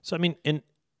 So, I mean,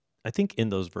 I think in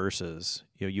those verses,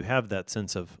 you have that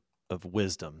sense of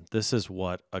wisdom. This is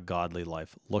what a godly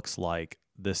life looks like.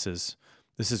 This is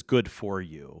good for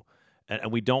you.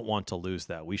 And we don't want to lose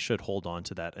that. We should hold on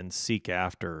to that and seek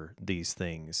after these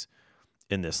things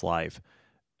in this life.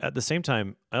 At the same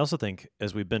time, I also think,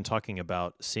 as we've been talking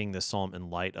about seeing this psalm in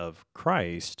light of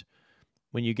Christ,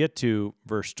 when you get to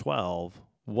verse 12,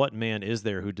 what man is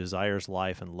there who desires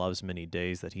life and loves many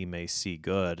days that he may see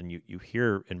good? And you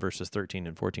hear in verses 13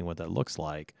 and 14 what that looks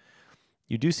like.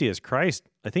 You do see as Christ,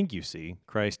 I think you see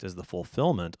Christ as the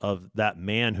fulfillment of that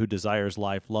man who desires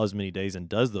life, loves many days, and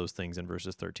does those things in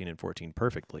verses 13 and 14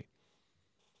 perfectly.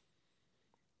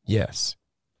 Yes.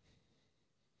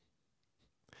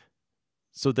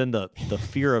 So then the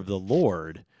fear of the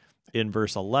Lord in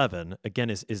verse 11, again,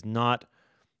 is not,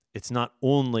 it's not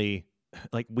only,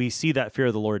 like we see that fear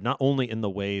of the Lord not only in the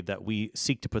way that we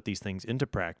seek to put these things into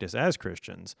practice as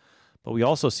Christians, but we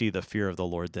also see the fear of the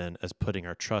Lord then as putting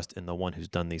our trust in the one who's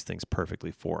done these things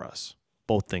perfectly for us.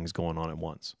 Both things going on at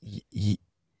once.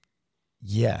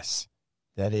 Yes,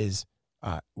 that is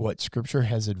what Scripture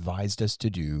has advised us to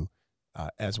do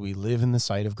as we live in the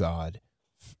sight of God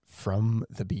from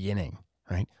the beginning,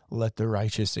 right? Let the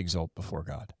righteous exult before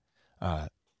God.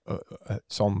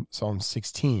 Psalm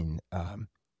 16,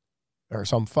 or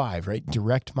Psalm 5, right?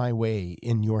 Direct my way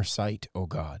in your sight, O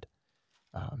God.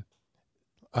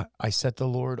 I set the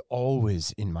Lord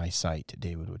always in my sight,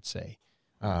 David would say.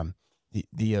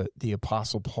 The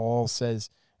Apostle Paul says,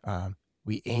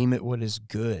 we aim at what is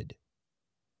good,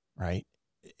 right?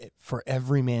 For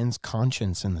every man's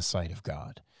conscience in the sight of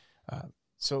God.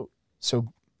 So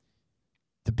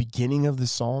the beginning of the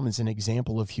psalm is an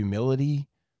example of humility,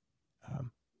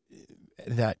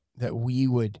 that we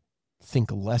would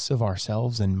think less of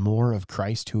ourselves and more of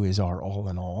Christ, who is our all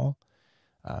in all.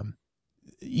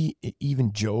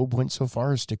 Even Job went so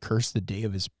far as to curse the day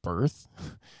of his birth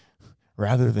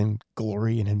rather than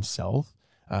glory in himself.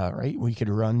 Right? We could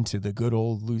run to the good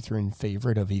old Lutheran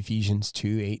favorite of Ephesians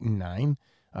 2:8-9.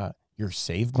 You're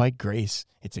saved by grace.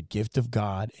 It's a gift of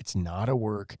God. It's not a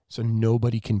work, so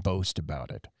nobody can boast about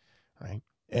it. Right?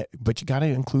 But you got to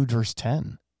include verse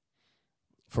 10.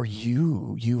 For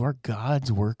you are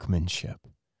God's workmanship,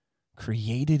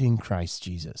 created in Christ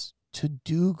Jesus to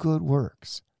do good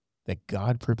works that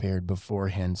God prepared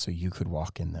beforehand so you could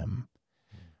walk in them.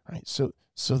 Right? So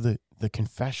the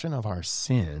confession of our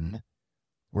sin,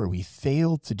 where we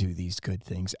failed to do these good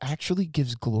things, actually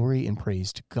gives glory and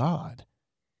praise to God,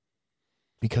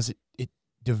 because it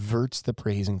diverts the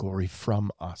praise and glory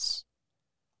from us.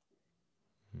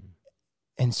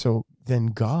 And so then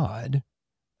God,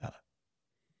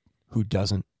 who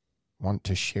doesn't want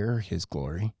to share his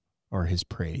glory or his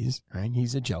praise, right?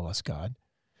 He's a jealous God.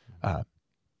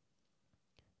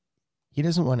 He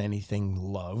doesn't want anything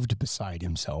loved beside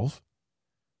himself.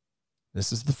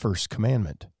 This is the first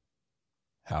commandment.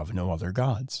 Have no other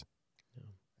gods.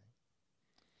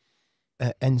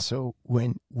 And so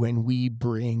when we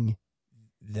bring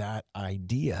that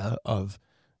idea of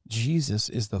Jesus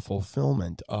is the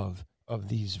fulfillment of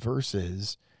these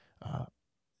verses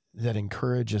that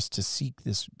encourage us to seek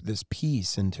this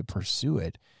peace and to pursue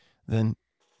it, then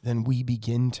we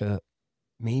begin to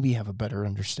maybe have a better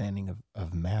understanding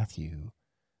of Matthew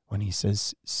when he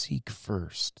says, seek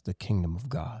first the kingdom of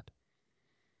God.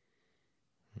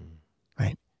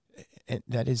 Right? And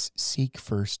that is, seek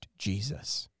first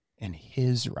Jesus and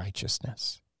his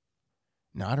righteousness,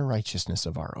 not a righteousness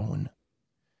of our own.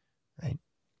 Right?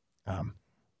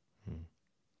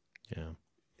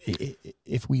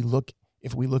 If we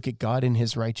look at God and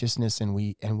his righteousness and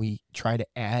we try to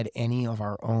add any of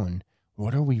our own,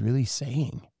 what are we really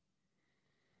saying?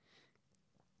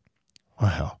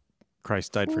 Wow.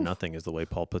 Christ died for nothing is the way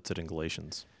Paul puts it in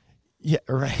Galatians. Yeah,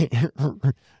 right.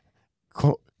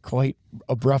 Quite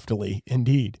abruptly,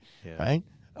 indeed. Yeah. Right?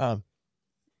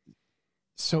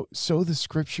 So the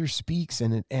scripture speaks,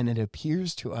 and it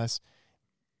appears to us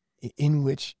in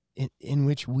which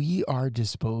we are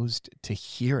disposed to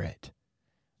hear it.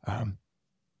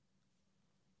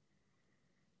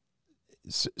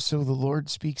 So the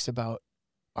Lord speaks about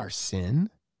our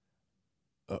sin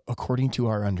according to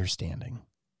our understanding.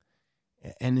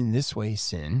 And in this way,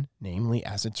 sin, namely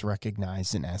as it's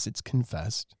recognized and as it's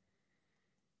confessed,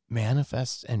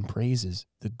 manifests and praises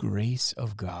the grace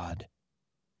of God.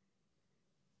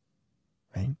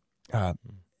 Right?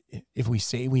 If we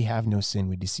say we have no sin,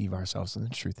 we deceive ourselves and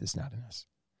the truth is not in us.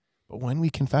 But when we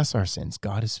confess our sins,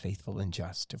 God is faithful and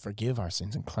just to forgive our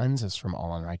sins and cleanse us from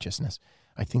all unrighteousness.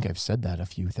 I think I've said that a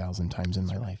few thousand times in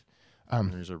my life.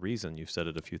 There's a reason you've said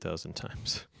it a few thousand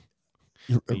times.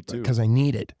 Me too. Because I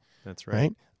need it. That's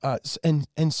right.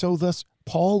 And so thus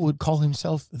Paul would call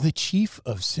himself the chief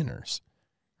of sinners,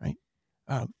 right?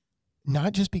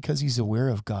 Not just because he's aware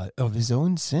of God, of his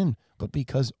own sin, but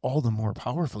because all the more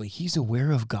powerfully, he's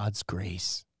aware of God's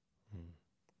grace.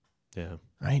 Yeah.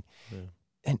 Right?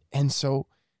 Yeah. And so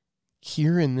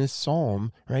here in this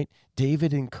psalm, right,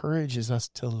 David encourages us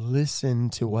to listen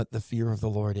to what the fear of the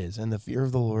Lord is. And the fear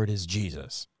of the Lord is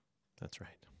Jesus. That's right.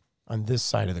 On this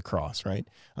side of the cross, right?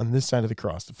 On this side of the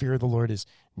cross, the fear of the Lord is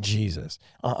Jesus.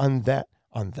 On that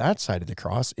side of the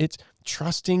cross, it's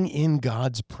trusting in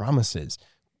God's promises,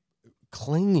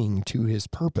 clinging to his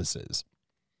purposes,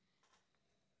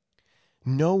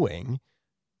 knowing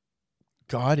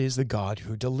God is the God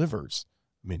who delivers.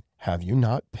 I mean, have you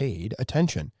not paid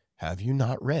attention? Have you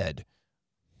not read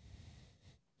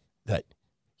that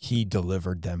he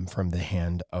delivered them from the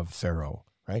hand of Pharaoh,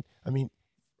 right? I mean,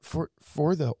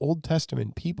 for the Old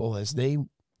Testament people, as they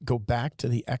go back to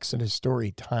the Exodus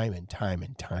story time and time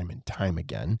and time and time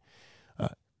again,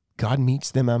 God meets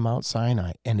them on Mount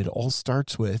Sinai, and it all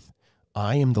starts with,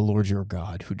 I am the Lord your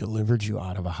God who delivered you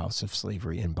out of a house of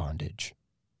slavery and bondage.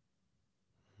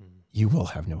 You will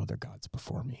have no other gods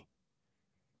before me.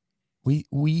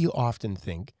 We often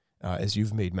think, as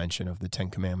you've made mention of the Ten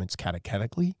Commandments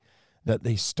catechetically, that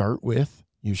they start with,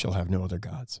 you shall have no other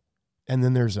gods. And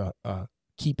then there's a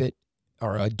keep it,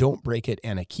 or a don't break it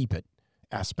and a keep it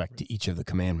aspect to each of the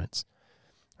commandments,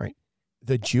 right?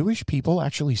 The Jewish people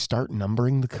actually start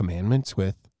numbering the commandments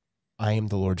with, I am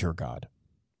the Lord your God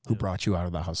who brought you out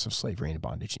of the house of slavery and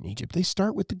bondage in Egypt. They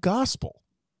start with the gospel,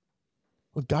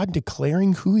 with God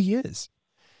declaring who he is.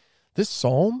 This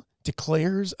psalm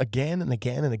declares again and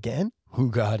again and again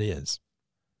who God is.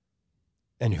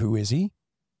 And who is he?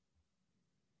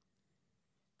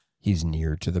 He's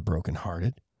near to the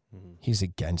brokenhearted. Mhm. He's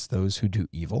against those who do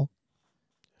evil.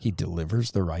 He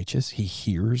delivers the righteous. He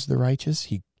hears the righteous.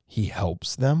 He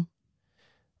helps them.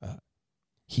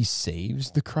 He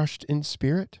saves the crushed in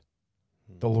spirit.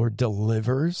 The Lord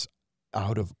delivers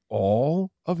out of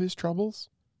all of his troubles.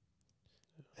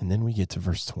 And then we get to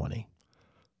verse 20.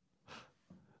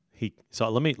 So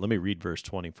let me read verse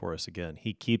 20 for us again.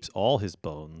 He keeps all his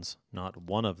bones, not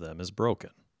one of them is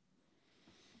broken.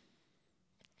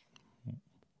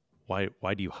 Why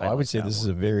do you highlight I would say that this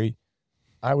one?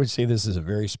 is a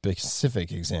very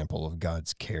specific example of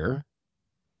God's care.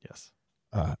 Yes.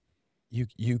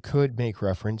 You could make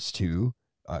reference to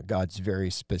God's very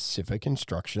specific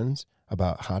instructions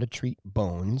about how to treat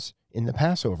bones in the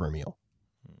Passover meal.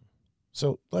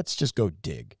 So let's just go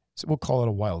dig. So we'll call it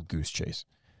a wild goose chase.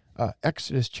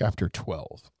 Exodus chapter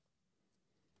 12.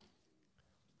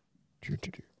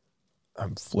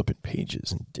 I'm flipping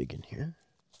pages and digging here.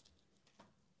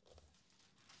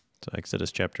 So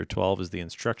Exodus chapter 12 is the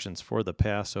instructions for the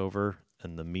Passover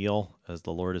and the meal as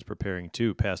the Lord is preparing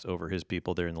to pass over his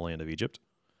people there in the land of Egypt.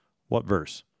 What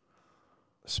verse?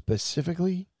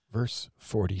 Specifically, verse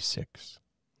 46.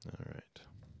 All right.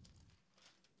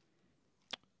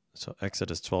 So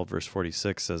Exodus 12, verse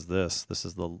 46 says this. This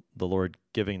is the Lord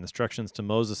giving instructions to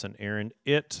Moses and Aaron.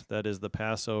 It, that is the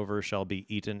Passover, shall be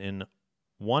eaten in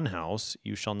one house.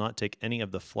 You shall not take any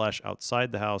of the flesh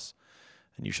outside the house,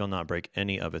 and you shall not break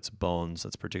any of its bones.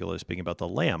 That's particularly speaking about the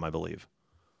lamb, I believe.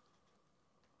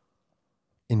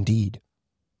 Indeed.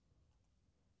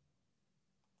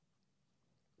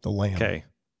 The lamb. Okay.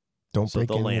 Don't So break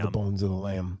the any of the lamb. bones of the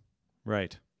lamb.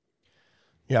 Right.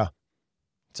 Yeah.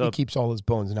 So, He keeps all his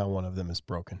bones, not one of them is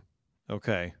broken.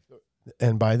 okay.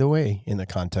 And by the way, in the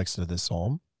context of this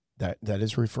psalm, that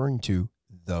is referring to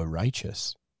the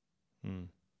righteous.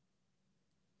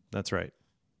 That's right.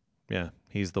 Yeah.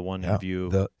 He's the one Yeah, in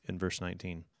view in verse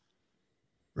 19.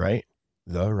 Right?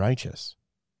 The righteous.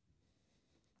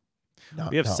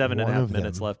 We have 7.5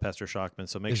 minutes them left, Pastor Schockman,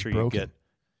 so make is sure broken. you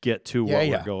get to what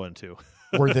we're going to.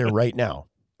 We're there right now.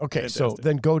 Okay, so Fantastic.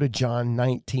 then go to John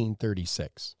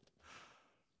 19:36.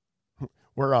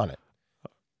 We're on it.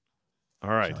 All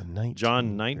right.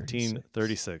 John 19:36.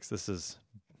 19:36. This is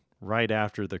right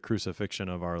after the crucifixion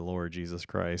of our Lord Jesus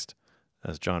Christ,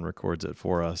 as John records it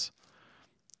for us.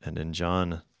 And in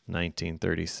John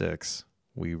 19:36,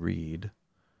 we read,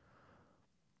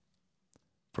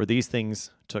 "For these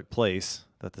things took place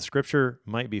that the scripture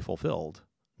might be fulfilled,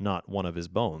 not one of his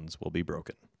bones will be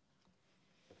broken."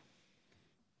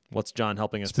 What's John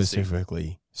helping us to see?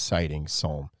 Specifically citing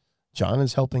Psalm. John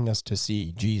is helping us to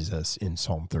see Jesus in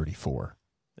Psalm 34.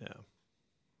 Yeah.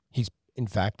 He's, in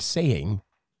fact, saying,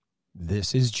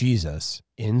 this is Jesus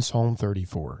in Psalm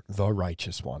 34, the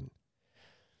righteous one,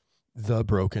 the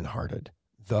brokenhearted,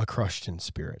 the crushed in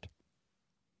spirit,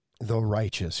 the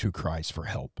righteous who cries for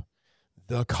help,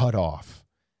 the cut off,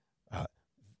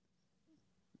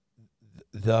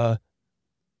 the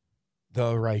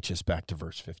righteous, back to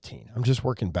verse 15. I'm just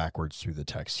working backwards through the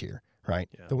text here, right?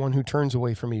 Yeah. The one who turns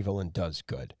away from evil and does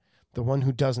good, the one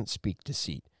who doesn't speak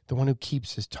deceit, the one who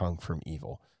keeps his tongue from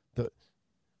evil.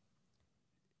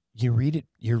 You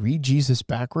read Jesus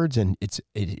backwards, and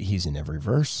he's in every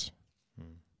verse.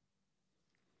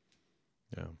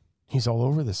 Yeah. He's all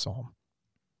over the psalm.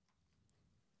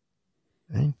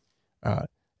 Right?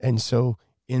 And so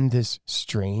in this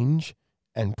strange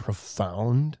and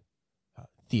profound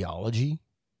theology,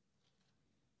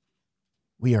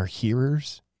 we are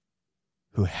hearers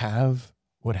who have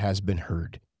what has been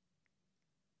heard.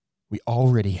 We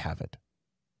already have it.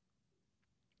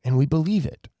 And we believe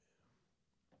it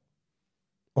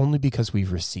only because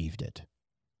we've received it.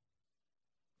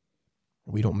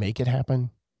 We don't make it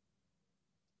happen.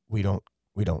 We don't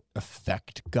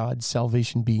affect God's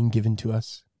salvation being given to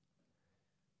us.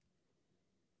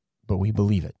 But we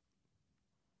believe it.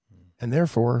 And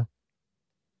therefore,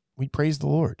 we praise the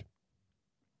Lord.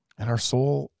 And our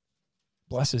soul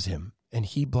blesses him. And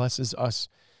he blesses us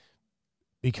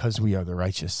because we are the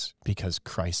righteous, because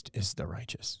Christ is the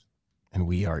righteous. And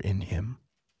we are in him.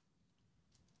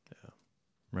 Yeah.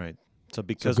 Right. So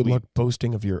because good luck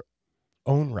boasting of your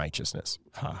own righteousness.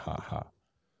 Ha, ha, ha.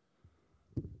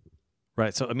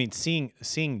 Right. So, I mean, seeing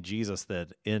Jesus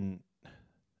that in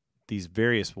these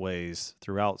various ways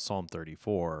throughout Psalm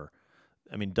 34,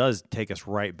 I mean, does take us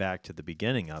right back to the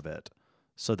beginning of it,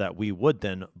 so that we would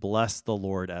then bless the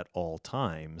Lord at all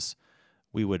times.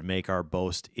 We would make our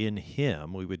boast in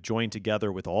him. We would join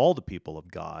together with all the people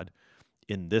of God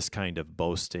in this kind of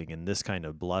boasting and this kind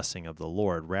of blessing of the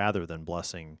Lord, rather than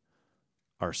blessing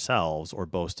ourselves or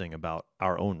boasting about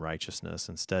our own righteousness.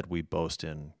 Instead, we boast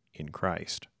in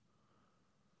Christ.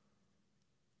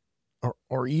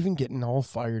 or even getting all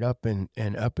fired up and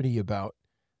uppity about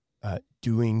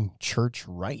doing church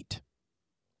right,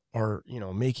 or,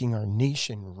 making our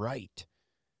nation right.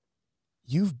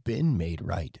 You've been made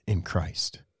right in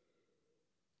Christ.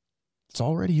 It's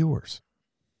already yours.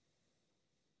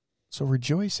 So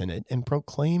rejoice in it and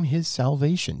proclaim his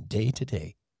salvation day to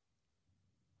day,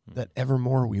 that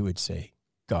evermore we would say,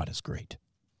 God is great.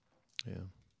 Yeah.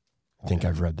 I think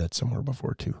I've read that somewhere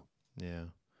before too. Yeah.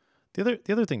 The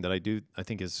other thing that I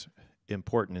think is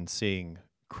important in seeing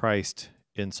Christ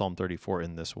in Psalm 34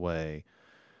 in this way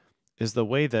is the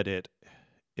way that it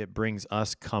brings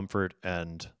us comfort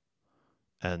and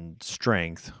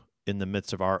strength in the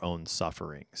midst of our own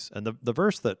sufferings. And the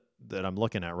verse that I'm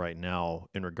looking at right now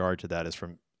in regard to that is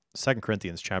from 2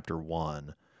 Corinthians chapter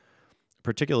 1,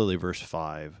 particularly verse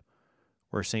 5,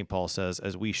 where St. Paul says,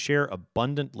 as we share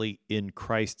abundantly in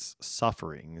Christ's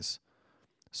sufferings,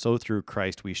 so through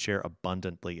Christ we share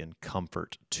abundantly in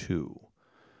comfort too.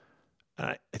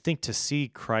 I think to see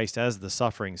Christ as the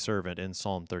suffering servant in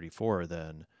Psalm 34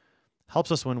 then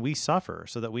helps us when we suffer,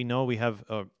 so that we know we have,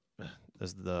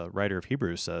 as the writer of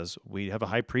Hebrews says, we have a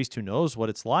high priest who knows what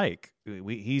it's like.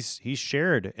 He's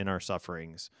shared in our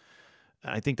sufferings.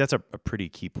 I think that's a pretty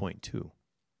key point too.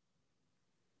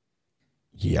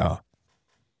 Yeah.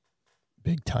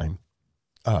 Big time.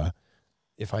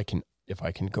 If I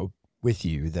can go with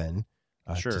you then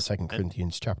Sure. to 2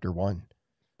 Corinthians chapter 1.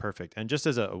 Perfect. And just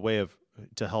as a way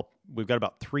to help, we've got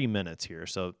about 3 minutes here,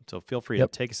 so feel free to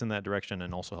take us in that direction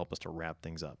and also help us to wrap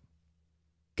things up.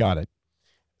 Got it.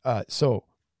 So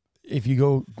if you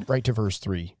go right to verse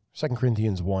 3, 2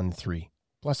 Corinthians 1:3,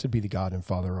 blessed be the God and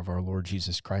Father of our Lord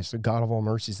Jesus Christ, the God of all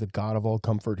mercies, the God of all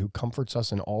comfort, who comforts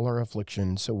us in all our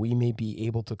affliction, so we may be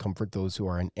able to comfort those who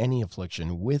are in any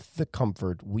affliction with the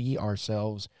comfort we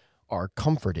ourselves are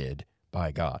comforted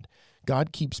by God.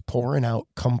 God keeps pouring out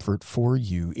comfort for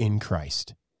you in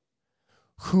Christ,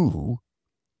 who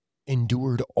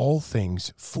endured all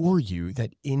things for you,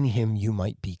 that in him you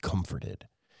might be comforted.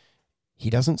 He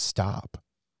doesn't stop.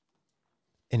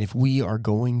 And if we are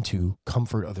going to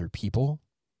comfort other people,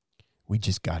 we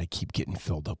just got to keep getting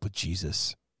filled up with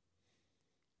Jesus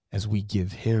as we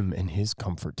give him and his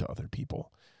comfort to other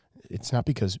people. It's not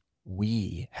because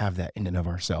we have that in and of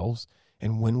ourselves.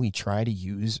 And when we try to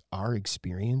use our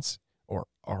experience or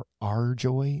our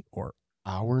joy or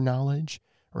our knowledge,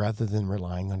 rather than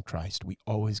relying on Christ, we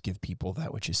always give people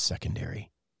that which is secondary,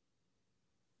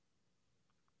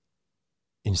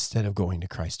 instead of going to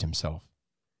Christ himself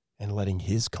and letting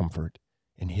his comfort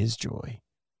and his joy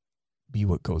be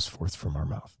what goes forth from our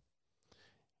mouth.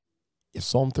 If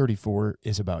Psalm 34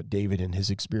 is about David and his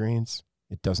experience,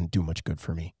 it doesn't do much good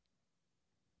for me.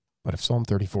 But if Psalm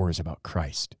 34 is about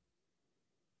Christ,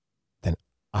 then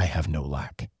I have no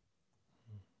lack.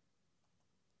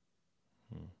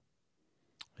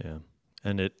 Yeah.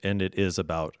 And it is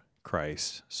about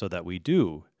Christ, so that we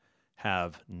do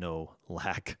have no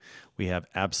lack. We have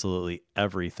absolutely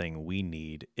everything we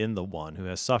need in the one who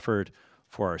has suffered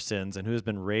for our sins and who has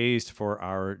been raised for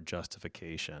our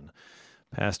justification.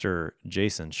 Pastor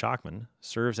Jason Schockman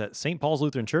serves at St. Paul's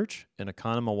Lutheran Church in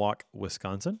Oconomowoc,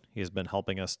 Wisconsin. He has been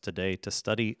helping us today to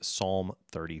study Psalm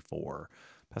 34.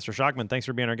 Pastor Schockman, thanks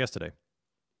for being our guest today.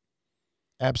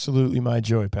 Absolutely my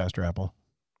joy, Pastor Appel.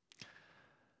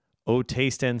 Oh,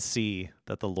 taste and see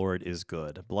that the Lord is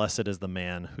good. Blessed is the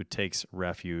man who takes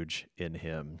refuge in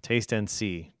him. Taste and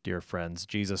see, dear friends,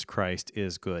 Jesus Christ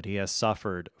is good. He has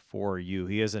suffered for you.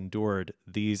 He has endured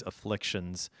these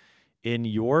afflictions in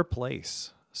your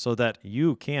place, so that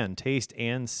you can taste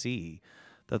and see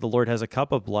that the Lord has a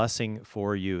cup of blessing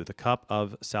for you, the cup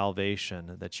of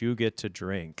salvation that you get to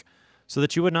drink, so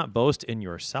that you would not boast in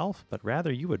yourself, but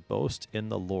rather you would boast in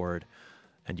the Lord,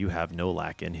 and you have no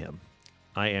lack in him.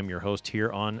 I am your host here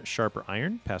on Sharper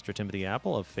Iron, Pastor Timothy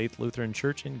Appel of Faith Lutheran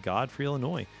Church in Godfrey,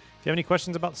 Illinois. If you have any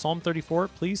questions about Psalm 34,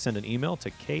 please send an email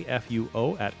to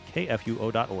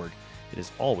kfuo@kfuo.org. It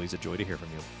is always a joy to hear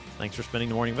from you. Thanks for spending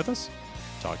the morning with us.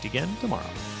 Talk to you again tomorrow.